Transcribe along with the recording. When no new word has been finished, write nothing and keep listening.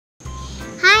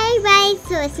everybody,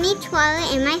 so it's me,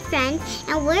 Twilight, and my friend,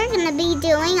 and we're going to be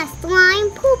doing a slime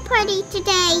pool party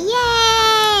today.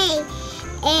 Yay!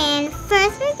 And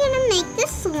first we're going to make the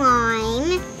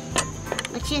slime,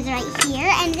 which is right here,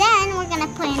 and then we're going to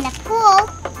put in the pool,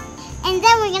 and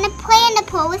then we're going to play in the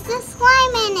pool with the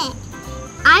slime in it.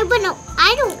 I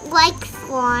don't like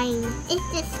slime. It's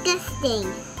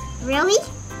disgusting. Really?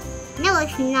 No,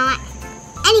 it's not.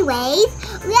 Anyways,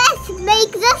 let's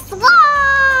make the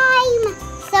slime!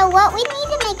 So what we need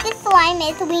to make the slime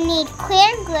is we need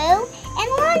clear glue and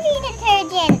laundry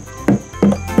detergent.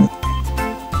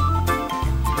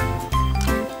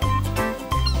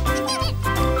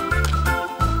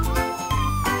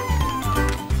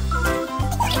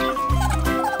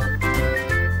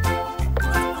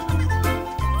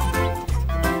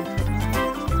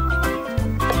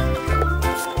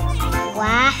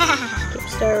 Wow. Keep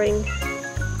stirring.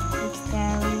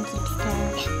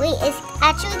 Wait, it's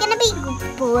actually gonna be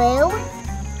blue?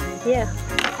 Yeah.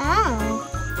 Oh.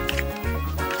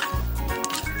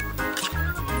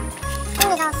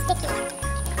 Oh, it's all sticky.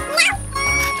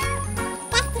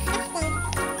 That's disgusting.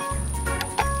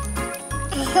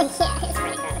 Yeah, it's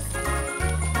pretty gross.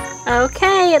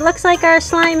 Okay, it looks like our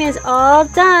slime is all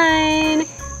done.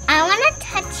 I wanna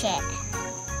touch it.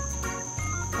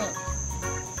 Wait.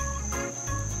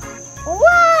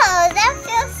 Whoa, that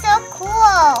feels so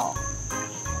cool.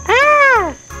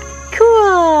 Ah!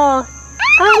 Cool!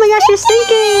 Oh my gosh, you're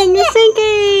sinking! You're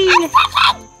sinking!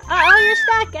 Uh-oh, you're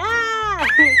stuck! Ah!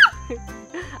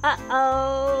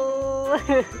 Uh-oh!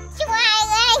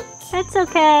 Twilight! That's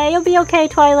okay. You'll be okay,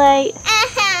 Twilight.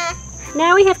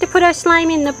 Now we have to put our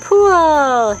slime in the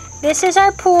pool. This is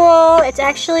our pool. It's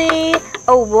actually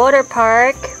a water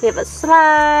park. We have a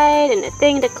slide and a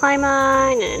thing to climb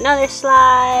on and another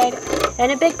slide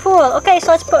and a big pool. Okay,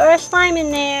 so let's put our slime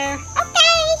in there.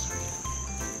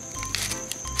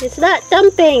 It's not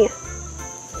dumping.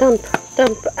 Dump,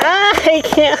 dump. Ah, I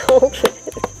can't hold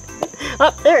it.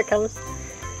 Oh, there it comes.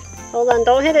 Hold on,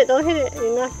 don't hit it, don't hit it.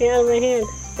 You're knocking it out of my hand.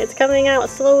 It's coming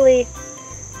out slowly.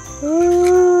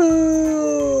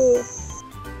 Ooh.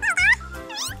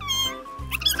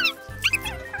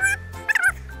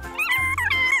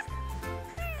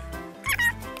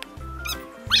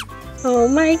 Oh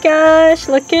my gosh,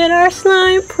 look at our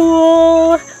slime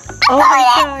pool. Oh my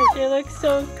gosh, it looks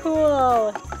so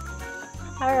cool.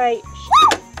 Alright.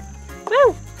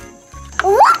 Woo!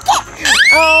 Look it!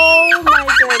 Oh my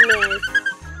goodness.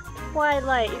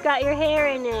 Twilight, you got your hair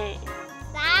in it.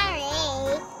 Sorry.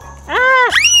 Ah!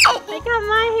 I got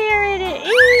my hair in it.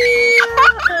 Ew!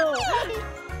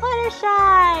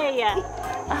 Fluttershy!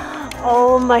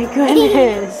 Oh my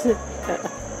goodness.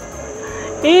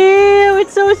 Ew,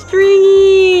 it's so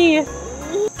stringy.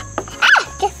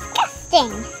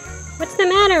 Disgusting. What's the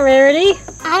matter, Rarity?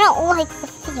 I don't like the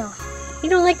feel. You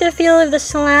don't like the feel of the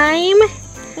slime?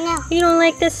 No. You don't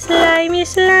like the slimy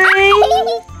slime?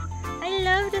 I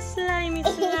love the slimy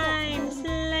slime.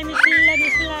 Slimy,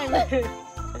 slimy slime.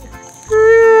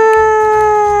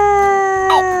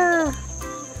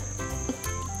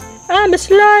 I'm a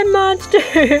slime monster.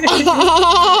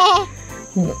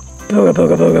 Booga,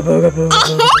 booga, booga, booga, booga.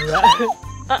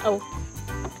 Uh-oh.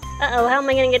 Uh-oh, how am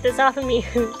I going to get this off of me?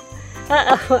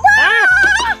 Uh-oh. Ah!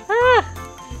 Ah!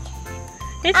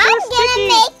 It's so sticky.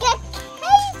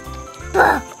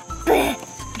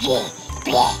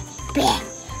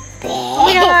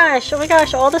 Oh my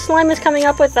gosh, all the slime is coming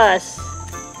up with us.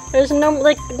 There's no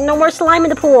more slime in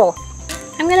the pool.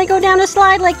 I'm gonna go down a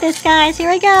slide like this, guys. Here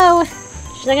I go.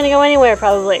 She's not gonna go anywhere,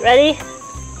 probably. Ready?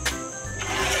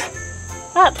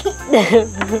 Up.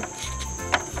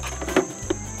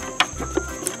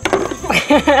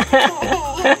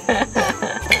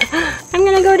 I'm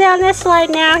gonna go down this slide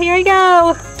now. Here I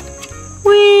go.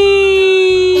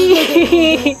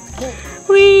 Whee!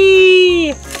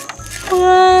 Whee!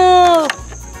 Whoa!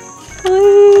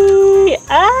 Whee!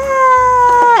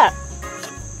 Ah!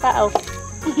 Uh-oh.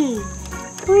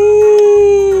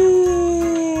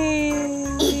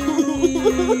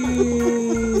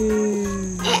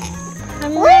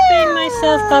 I'm wrapping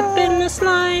myself up in the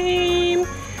slime.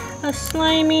 A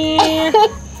slimy.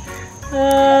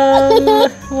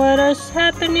 What is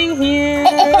happening here?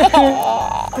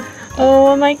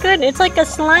 Oh my goodness, it's like a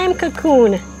slime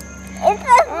cocoon.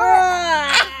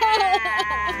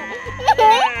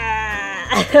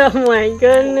 Oh my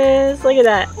goodness, look at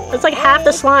that. It's like half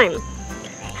the slime.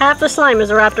 Half the slime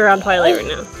is wrapped around Twilight right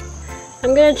now.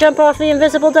 I'm gonna jump off the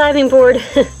invisible diving board.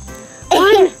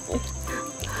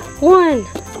 1,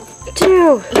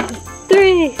 2,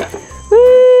 3.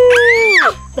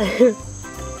 Woo!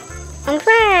 I'm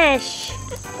fresh.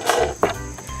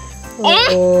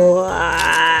 Oh,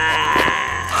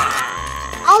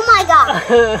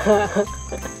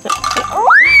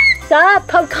 Stop!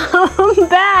 Come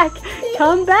back!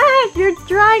 Come back! You're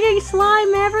dragging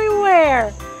slime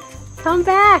everywhere! Come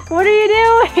back! What are you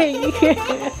doing?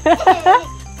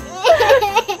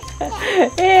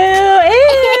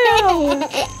 Ew!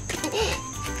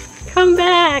 Come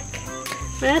back!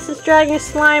 Vanessa's dragging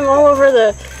slime all over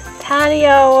the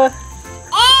patio. Ew.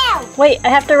 Wait, I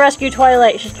have to rescue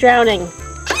Twilight. She's drowning.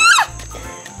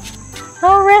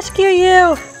 I'll rescue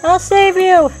you. I'll save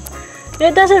you.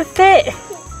 It doesn't fit.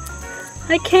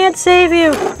 I can't save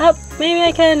you. Oh, maybe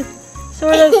I can.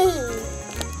 Sort of.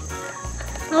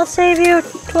 I'll save you,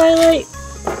 Twilight.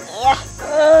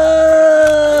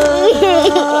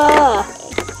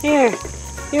 Here.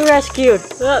 You're rescued.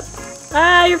 Up.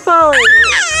 Ah, you're falling.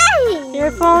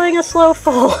 You're falling a slow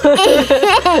fall.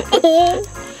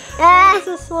 It's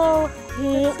a slow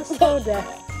death.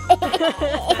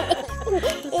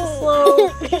 It's a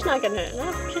slow. She's not gonna.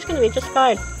 No, she's gonna be just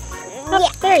fine.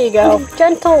 Up, there you go.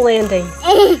 Gentle landing.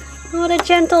 What a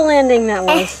gentle landing that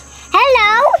was.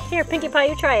 Hello. Here, Pinkie Pie,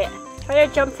 you try it. Try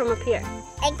to jump from up here.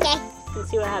 Okay. And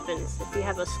see what happens. If you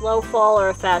have a slow fall or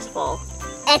a fast fall.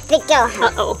 Let's go.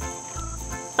 Uh-oh.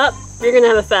 Up. You're gonna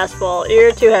have a fast fall.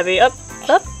 You're too heavy. Up.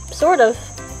 Up. Sort of.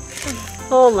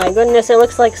 Oh my goodness, it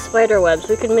looks like spider webs.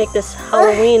 We could make this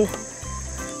Halloween.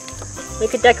 We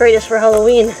could decorate this for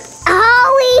Halloween.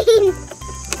 Halloween!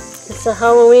 It's a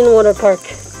Halloween water park.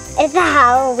 It's a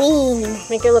Halloween.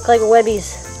 Make it look like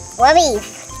webbies. Webbies.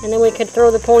 And then we could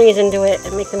throw the ponies into it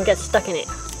and make them get stuck in it.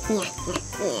 Yeah.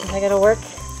 Is that gonna work?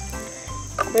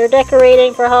 We're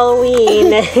decorating for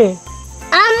Halloween. I'm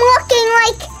looking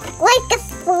like a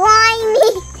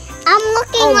slimy. I'm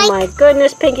looking Oh like. my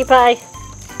goodness, Pinkie Pie.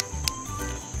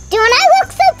 Don't I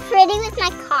look so pretty with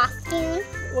my costume?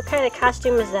 What kind of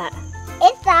costume is that?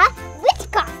 It's a witch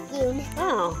costume.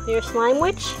 Oh, you're a slime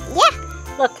witch? Yeah.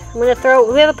 Look, I'm gonna throw.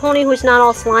 We have a pony who's not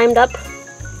all slimed up.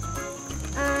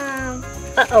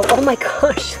 Uh-oh, oh my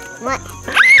gosh. What?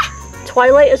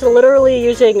 Twilight is literally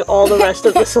using all the rest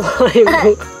of the slime.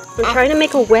 I'm trying to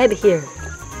make a web here.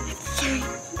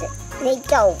 They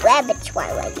go rabbit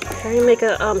Twilight. Trying to make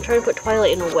a trying to put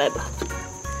Twilight in a web.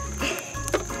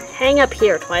 Hang up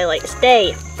here, Twilight.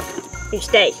 Stay. You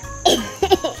stay.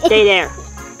 Stay there.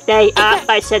 Stay.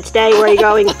 I said stay. Where are you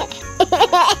going?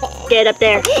 Get up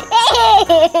there.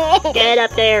 Get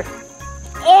up there.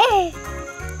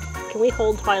 Can we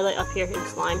hold Twilight up here in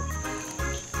slime?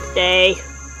 Stay.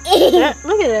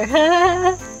 Look at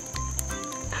her.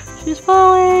 She's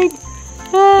falling.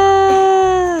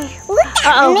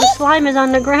 Uh-oh, the slime is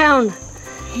on the ground.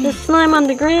 There's slime on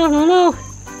the ground. Oh no.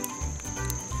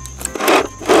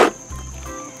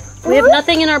 We have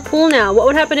nothing in our pool now. What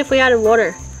would happen if we added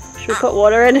water? Should we put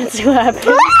water in it? See what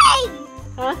happens?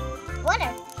 Huh?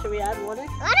 Water. Should we add water?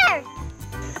 Water.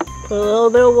 Put a little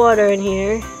bit of water in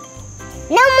here.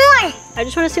 No more. I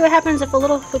just want to see what happens if we put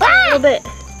a little bit.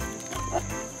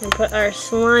 And put our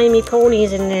slimy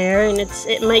ponies in there, and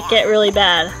it might get really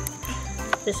bad.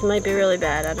 This might be really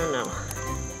bad. I don't know.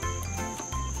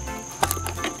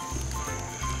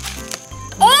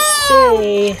 Let's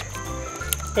see.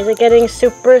 Is it getting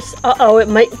super? Uh-oh, it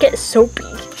might get soapy.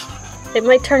 It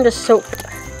might turn to soap.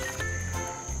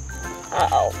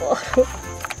 Uh-oh.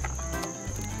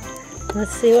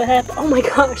 Let's see what happens. Oh my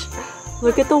gosh.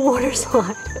 Look at the water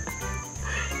slide.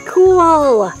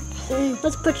 Cool.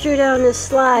 Let's put you down this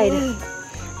slide.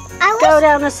 Go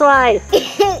down the slide.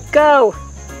 Go.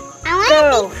 I want to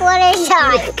be water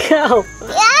slide. Go.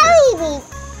 Yeah,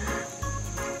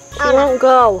 She won't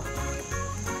go.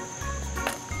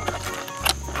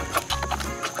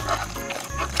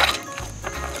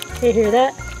 You hear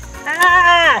that?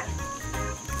 Ah!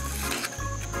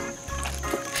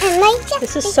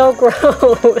 This is so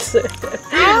gross. I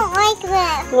don't like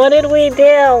this. What did we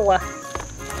do?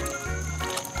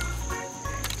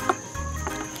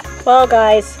 Well,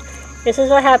 guys, this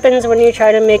is what happens when you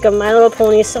try to make a My Little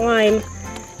Pony slime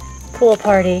pool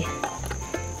party.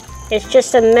 It's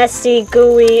just a messy,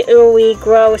 gooey, ooey,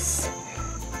 gross,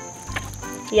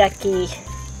 yucky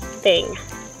thing.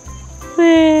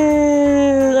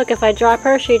 Look, if I drop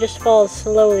her, she just falls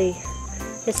slowly.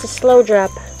 It's a slow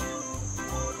drop.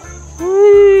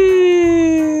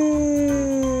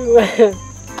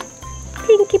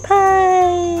 Pinkie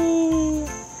Pie!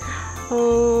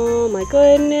 Oh my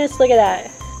goodness, look at that.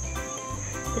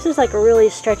 This is like a really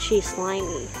stretchy,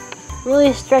 slimy.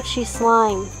 Really stretchy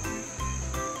slime.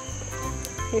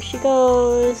 Here she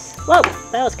goes. Whoa,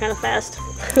 that was kind of fast.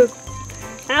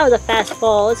 That was a fast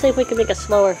fall. Let's see if we can make a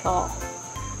slower fall.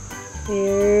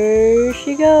 Here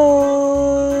she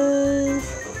goes.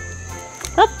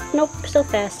 Oh, nope, still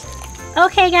fast.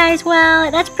 Okay guys,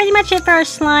 well, that's pretty much it for our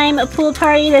slime pool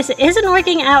party. This isn't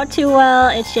working out too well.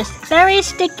 It's just very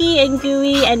sticky and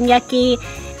gooey and yucky,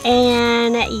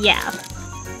 and yeah.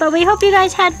 But we hope you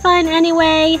guys had fun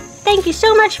anyway. Thank you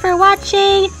so much for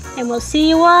watching, and we'll see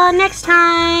you all next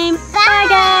time. Bye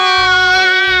guys!